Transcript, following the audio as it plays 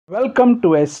Welcome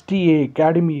to STA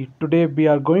Academy. Today we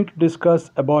are going to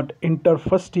discuss about inter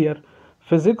first year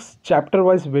physics chapter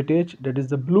wise weightage, that is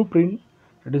the blueprint.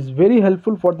 It is very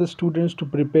helpful for the students to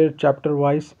prepare chapter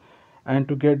wise and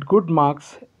to get good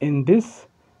marks in this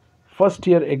first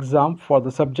year exam for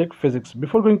the subject physics.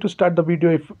 Before going to start the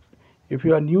video, if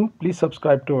you are new, please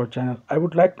subscribe to our channel. I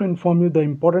would like to inform you the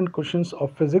important questions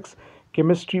of physics,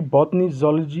 chemistry, botany,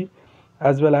 zoology,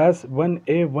 as well as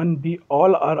 1A, 1B,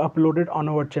 all are uploaded on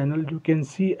our channel. You can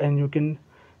see and you can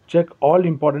check all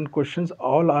important questions,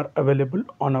 all are available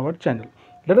on our channel.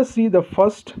 Let us see the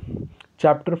first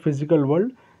chapter, physical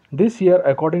world. This year,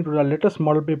 according to the latest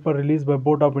model paper released by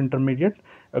Board of Intermediate,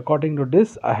 according to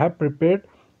this, I have prepared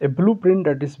a blueprint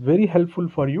that is very helpful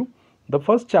for you. The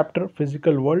first chapter,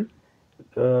 physical world,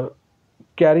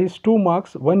 carries 2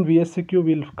 marks. 1 VSQ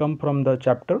will come from the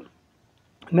chapter.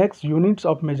 Next, units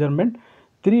of measurement,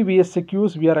 3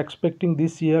 VSQs we are expecting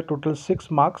this year, total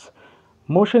 6 marks.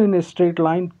 Motion in a straight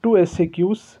line, 2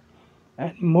 SAQs,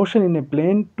 and motion in a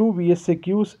plane, 2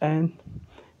 VSQs and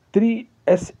 3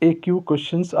 SAQ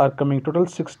questions are coming, total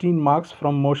 16 marks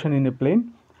from motion in a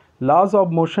plane. Laws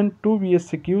of motion, 2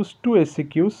 VSQs, 2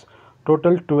 SAQs,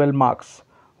 total 12 marks.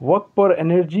 Work per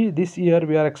energy, this year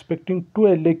we are expecting 2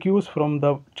 LAQs from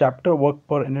the chapter work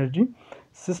per energy.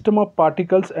 System of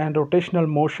particles and rotational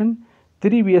motion,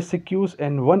 3 VSQs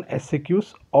and 1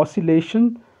 SAQs.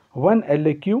 Oscillation, 1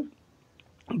 LAQ.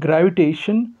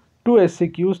 Gravitation, 2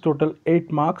 SAQs, total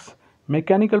 8 marks.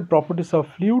 Mechanical properties of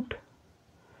fluid,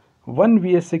 1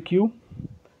 VSQ,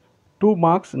 2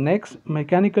 marks. Next,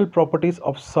 mechanical properties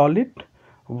of solid,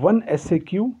 1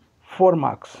 SAQ, 4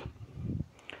 marks.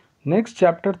 Next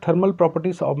chapter, thermal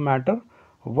properties of matter,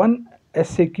 1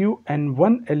 SAQ and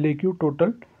 1 LAQ,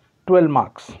 total 12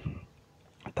 marks.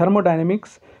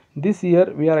 Thermodynamics, this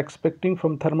year we are expecting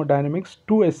from thermodynamics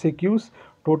 2 SAQs,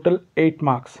 total 8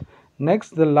 marks.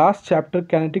 Next, the last chapter,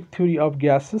 kinetic theory of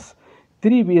gases,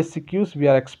 3 VSQs we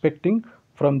are expecting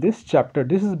from this chapter.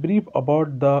 This is brief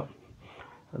about the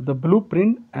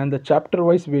blueprint and the chapter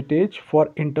wise weightage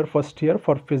for inter first year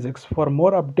for physics. For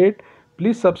more update,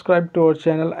 please subscribe to our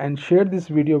channel and share this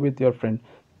video with your friend.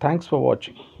 Thanks for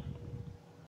watching.